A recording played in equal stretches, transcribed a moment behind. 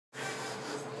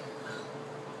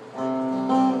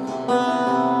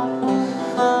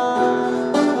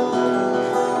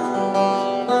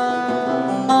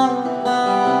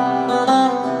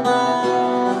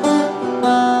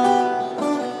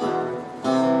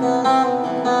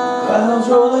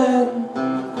strolling,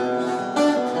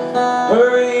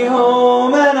 hurry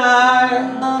home, and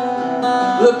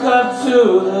I look up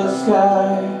to the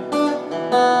sky.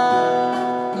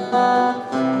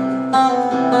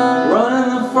 Run in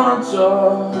the front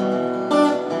door,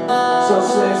 so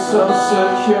safe, so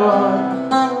secure,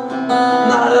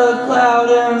 not a cloud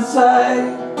in sight.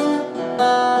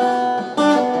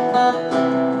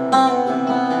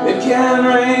 It can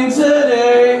rain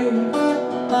today,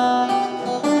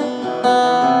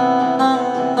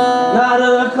 not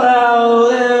a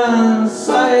cloud in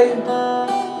sight.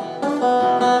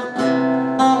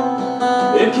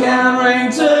 It can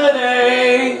rain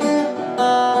today,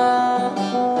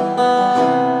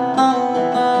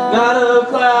 not a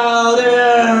cloud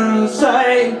in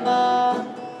sight.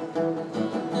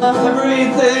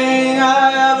 Everything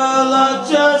I ever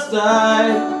loved just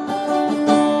died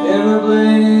in the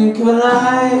blink of an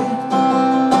eye.